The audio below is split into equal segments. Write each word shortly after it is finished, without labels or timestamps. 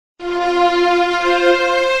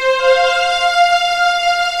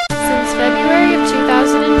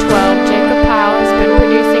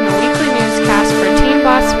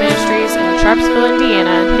Sharpsville,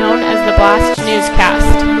 Indiana, known as the BLAST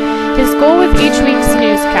Newscast. His goal with each week's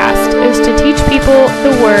newscast is to teach people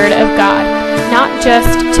the Word of God, not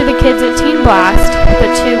just to the kids at Teen Blast,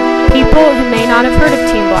 but to people who may not have heard of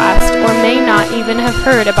Teen Blast or may not even have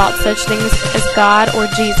heard about such things as God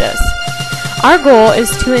or Jesus. Our goal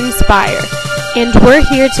is to inspire, and we're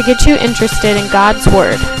here to get you interested in God's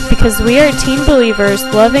Word, because we are teen believers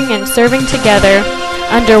loving and serving together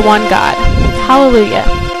under one God. Hallelujah.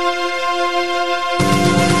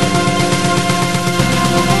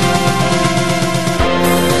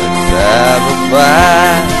 Have a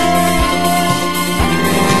blast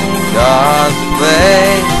in God's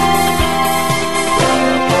way.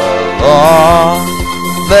 Come along,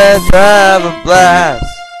 let's have a blast.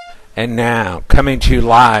 And now, coming to you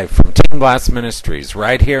live from Teen Blast Ministries,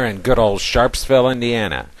 right here in good old Sharpsville,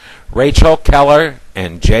 Indiana, Rachel Keller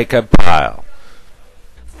and Jacob Pyle.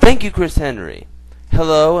 Thank you, Chris Henry.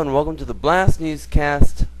 Hello and welcome to the BLAST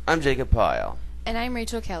Newscast. I'm Jacob Pyle. And I'm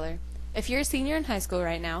Rachel Keller. If you're a senior in high school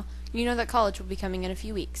right now, you know that college will be coming in a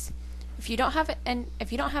few weeks. If you don't have an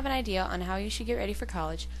idea on how you should get ready for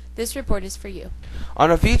college, this report is for you. On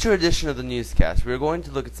a future edition of the newscast, we are going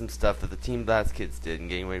to look at some stuff that the Teen Blast kids did in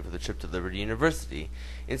getting ready for the trip to Liberty University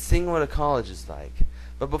and seeing what a college is like.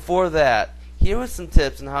 But before that, here are some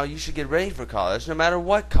tips on how you should get ready for college, no matter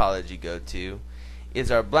what college you go to,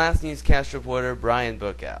 is our BLAST Newscast reporter, Brian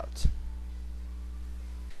Bookout.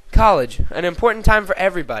 College, an important time for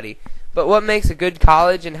everybody. But what makes a good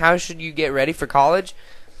college and how should you get ready for college?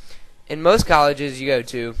 In most colleges you go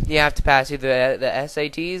to, you have to pass either the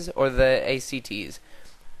SATs or the ACTs.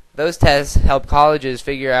 Those tests help colleges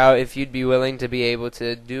figure out if you'd be willing to be able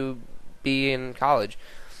to be in college.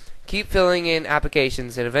 Keep filling in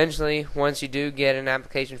applications, and eventually, once you do get an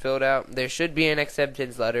application filled out, there should be an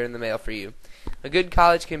acceptance letter in the mail for you. A good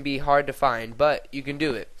college can be hard to find, but you can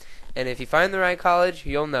do it. And if you find the right college,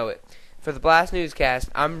 you'll know it. For the BLAST Newscast,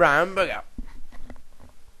 I'm Brian Bookout.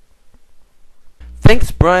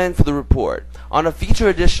 Thanks, Brian, for the report. On a feature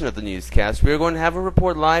edition of the newscast, we are going to have a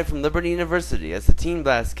report live from Liberty University as the Teen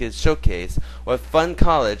Blast kids showcase what fun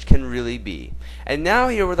college can really be. And now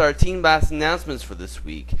here with our Teen Blast announcements for this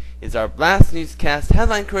week is our BLAST Newscast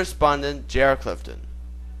headline correspondent, J.R. Clifton.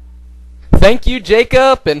 Thank you,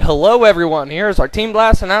 Jacob, and hello, everyone. Here's our Team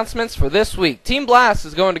Blast announcements for this week. Team Blast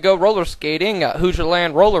is going to go roller skating at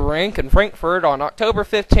Hoosierland Roller Rink in Frankfurt on October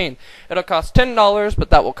 15th. It'll cost $10, but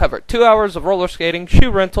that will cover 2 hours of roller skating, shoe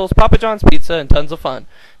rentals, Papa John's pizza, and tons of fun.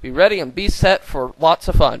 Be ready and be set for lots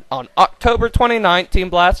of fun. On October 29th, Team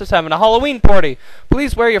Blast is having a Halloween party.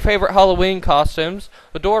 Please wear your favorite Halloween costumes.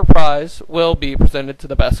 The door prize will be presented to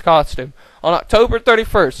the best costume. On October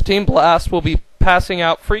 31st, Team Blast will be passing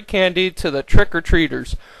out free candy to the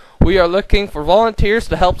trick-or-treaters. We are looking for volunteers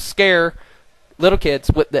to help scare little kids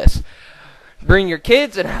with this. Bring your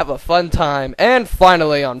kids and have a fun time. And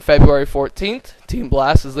finally, on February 14th, Team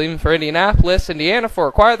Blast is leaving for Indianapolis, Indiana for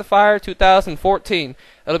Acquire the Fire 2014.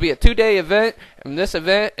 It'll be a 2-day event, and this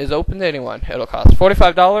event is open to anyone. It'll cost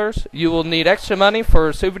 $45. You will need extra money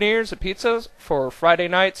for souvenirs and pizzas for Friday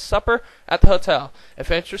night's supper at the hotel.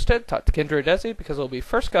 If interested, talk to Kendra Desi because it will be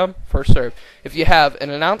first come, first served. If you have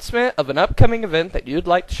an announcement of an upcoming event that you'd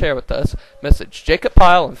like to share with us, message Jacob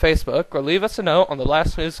Pyle on Facebook or leave us a note on the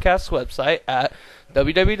BLAST Newscast website at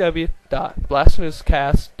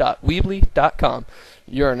www.blastnewscast.weebly.com.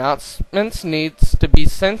 Your announcements needs to be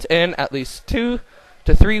sent in at least 2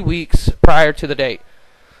 to 3 weeks prior to the date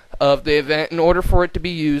of the event in order for it to be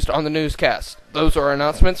used on the newscast. Those are our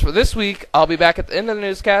announcements for this week. I'll be back at the end of the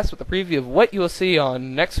newscast with a preview of what you will see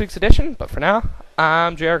on next week's edition, but for now,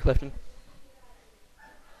 I'm J.R. Clifton.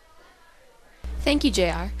 Thank you,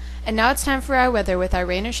 JR. And now it's time for our weather with our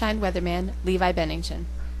rain or shine weatherman, Levi Bennington.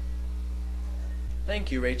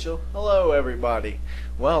 Thank you, Rachel. Hello, everybody.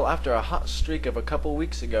 Well, after a hot streak of a couple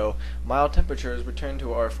weeks ago, mild temperatures returned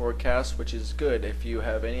to our forecast, which is good if you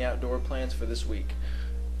have any outdoor plans for this week.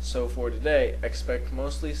 So for today, expect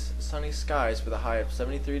mostly sunny skies with a high of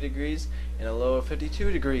 73 degrees and a low of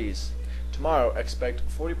 52 degrees. Tomorrow, expect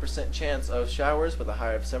 40% chance of showers with a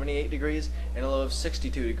high of 78 degrees and a low of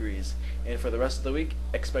 62 degrees. And for the rest of the week,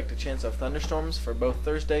 expect a chance of thunderstorms for both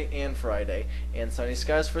Thursday and Friday, and sunny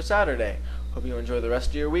skies for Saturday. Hope you enjoy the rest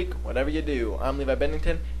of your week, whatever you do. I'm Levi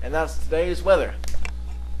Bennington, and that's today's weather.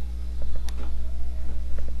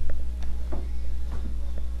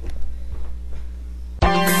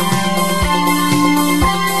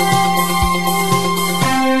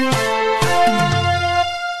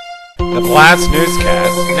 The BLAST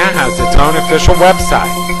Newscast now has its own official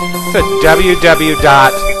website. It's at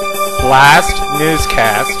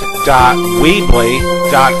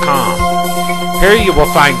www.blastnewscast.weebly.com. Here you will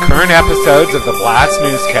find current episodes of the BLAST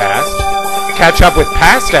Newscast, catch up with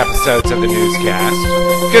past episodes of the newscast,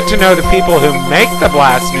 get to know the people who make the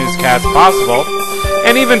BLAST Newscast possible,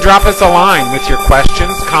 and even drop us a line with your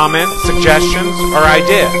questions, comments, suggestions, or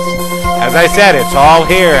ideas. As I said, it's all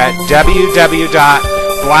here at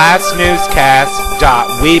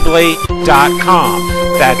www.blastnewscast.weebly.com.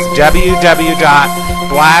 That's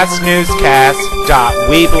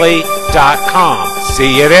www.blastnewscast.weebly.com.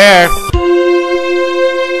 See you there.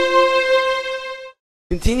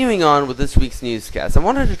 Continuing on with this week's newscast, I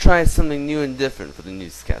wanted to try something new and different for the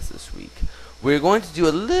newscast this week. We're going to do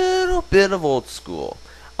a little bit of old school,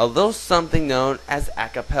 a little something known as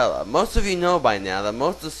acapella. Most of you know by now that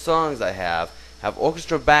most of the songs I have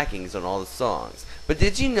orchestra backings on all the songs. But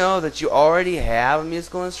did you know that you already have a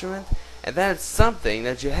musical instrument? And that it's something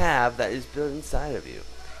that you have that is built inside of you,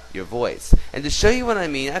 your voice. And to show you what I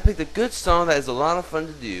mean, I picked a good song that is a lot of fun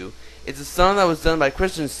to do. It's a song that was done by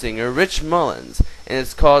Christian singer Rich Mullins, and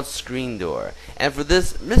it's called Screen Door. And for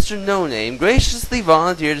this, Mr. Noname graciously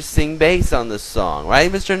volunteered to sing bass on this song,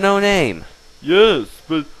 right, Mr. Noname? Yes,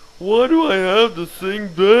 but why do I have to sing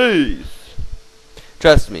bass?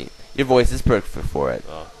 Trust me, your voice is perfect for it.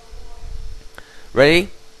 Ready?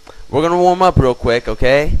 We're gonna warm up real quick,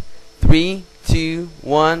 okay? 3, 2,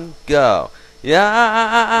 1, go. Yeah.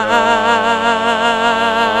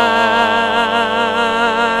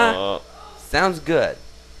 Sounds good.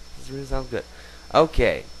 This really sounds good.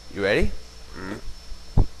 Okay, you ready?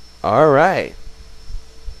 All right.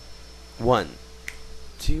 1,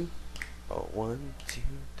 2. Oh, 1, 2,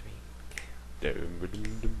 3.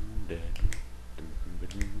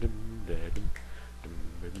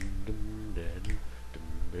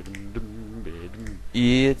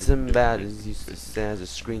 It's about as useless as a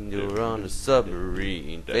screen door on a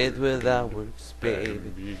submarine. Faith without works,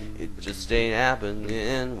 baby, it just ain't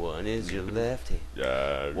happening. One is your left hand,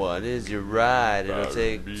 one is your right. It'll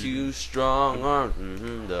take 2 strong arms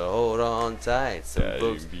to hold on tight. Some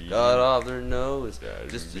folks cut off their nose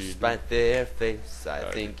just to spite their face. I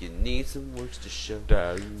think you need some works to show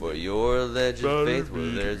for your alleged faith.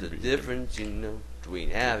 Well, there's a difference, you know,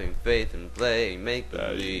 between having faith and playing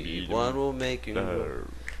make-believe. One will make you know,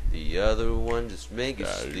 the other one just make you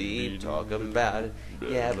sleep. Talk about it,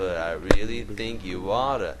 yeah, but I really think you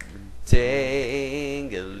oughta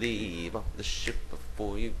take a leave off the ship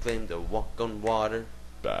before you claim to walk on water.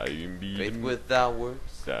 Faith without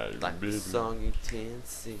works, like the song you can't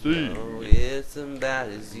sing. Oh, it's about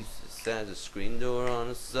as useless as a screen door on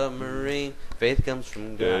a submarine. Faith comes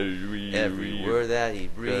from God. Every word that He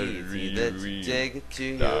breathes, He lets you take it to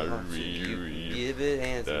your heart so you can give it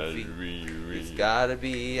hands and feet. It's gotta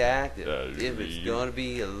be active if it's gonna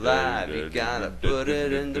be alive. You gotta put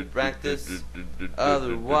it into practice.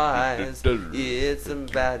 Otherwise, it's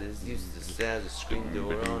about as useless as a screen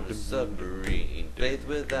door on a submarine. Faith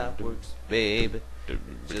without works, baby, it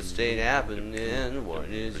just ain't happening.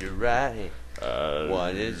 One is your right hand,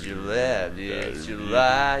 one is your left. It's your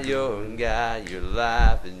life, your God, your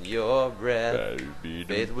life and your breath.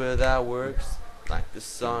 Faith without works, like the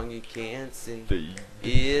song you can't sing.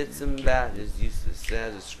 It's about as useless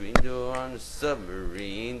as a screen door on a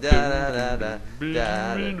submarine. Da da da da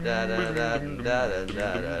da da da da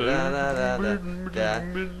da da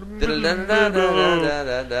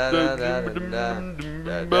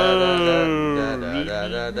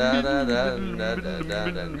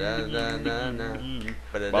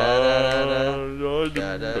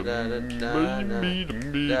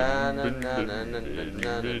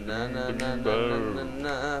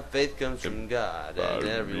Faith comes from God, and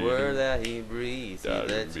every word that He breathes, He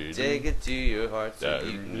lets you take it to your heart so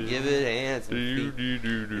you can give it hands and feet.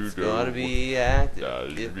 It's gotta be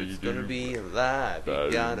active if it's gonna be alive.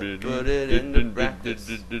 You gotta put it into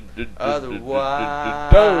practice.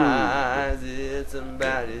 Otherwise, it's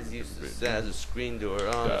about as useless as a screen door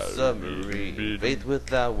on a submarine. Faith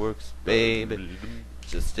without works, baby,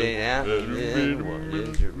 just ain't happening. One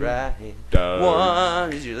is your right hand,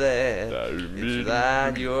 one is your left. It's your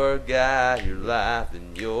life, your God, your life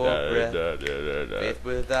and your breath. Faith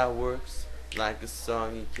without works, like a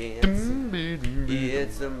song you can't sing.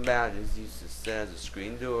 It's about as useless as a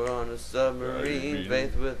screen door on a submarine.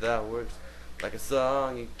 Faith without works, like a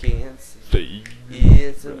song you can't sing.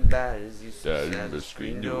 It's about as useless as a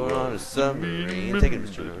screen door on a submarine. Take it,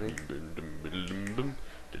 Mr. Noname.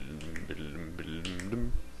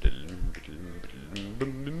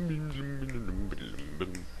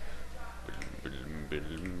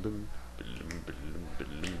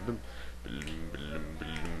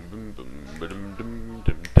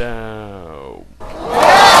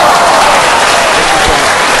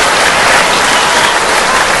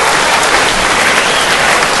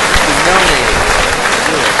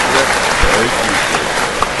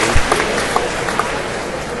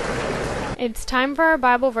 It's time for our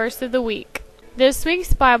Bible verse of the week. This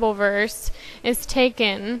week's Bible verse is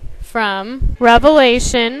taken from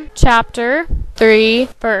Revelation chapter 3,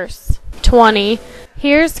 verse 20.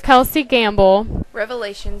 Here's Kelsey Gamble.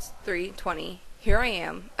 Revelations 3:20. Here I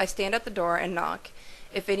am. I stand at the door and knock.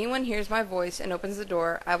 If anyone hears my voice and opens the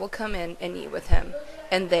door, I will come in and eat with him,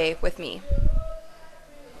 and they with me.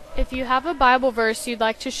 If you have a Bible verse you'd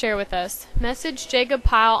like to share with us, message Jacob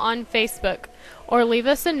Pyle on Facebook or leave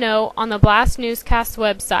us a note on the BLAST Newscast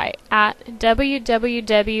website at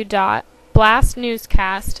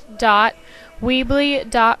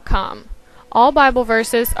www.blastnewscast.weebly.com. All Bible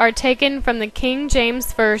verses are taken from the King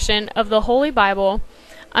James Version of the Holy Bible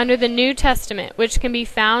under the New Testament, which can be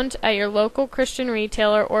found at your local Christian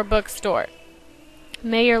retailer or bookstore.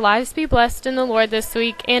 May your lives be blessed in the Lord this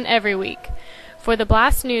week and every week. For the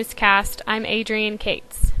BLAST Newscast, I'm Adrienne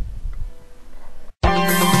Cates.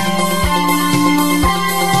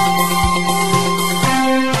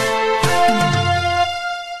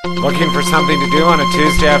 Looking for something to do on a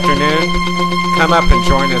Tuesday afternoon? Come up and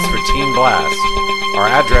join us for Team Blast. Our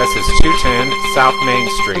address is 210 South Main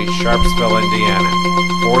Street, Sharpsville, Indiana,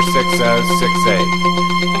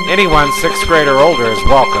 46068. Anyone 6th grade or older is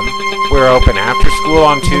welcome. We're open after school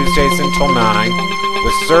on Tuesdays until 9,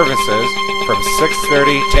 with services from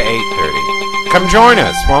 6:30 to 8:30. Come join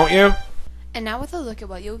us, won't you? And now with a look at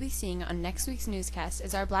what you'll be seeing on next week's newscast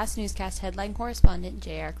is our BLAST Newscast headline correspondent,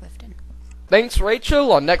 J.R. Clifton. Thanks,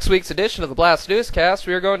 Rachel. On next week's edition of the BLAST Newscast,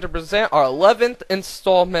 we are going to present our 11th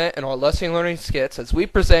installment in our lesson learning skits as we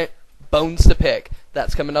present Bones to Pick.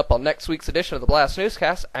 That's coming up on next week's edition of the BLAST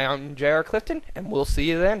Newscast. I'm J.R. Clifton, and we'll see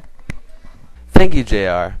you then. Thank you,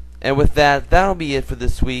 JR. And with that, that'll be it for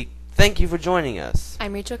this week. Thank you for joining us.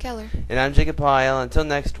 I'm Rachel Keller. And I'm Jacob Pyle. Until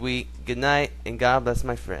next week, good night, and God bless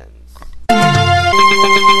my friends. Let's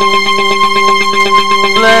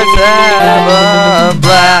have a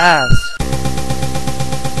blast.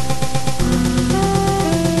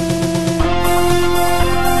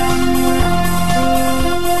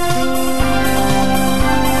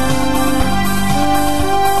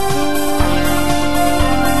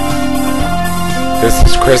 This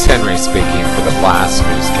is Chris Henry speaking for the BLAST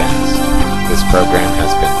Newscast. This program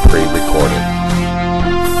has been pre-recorded.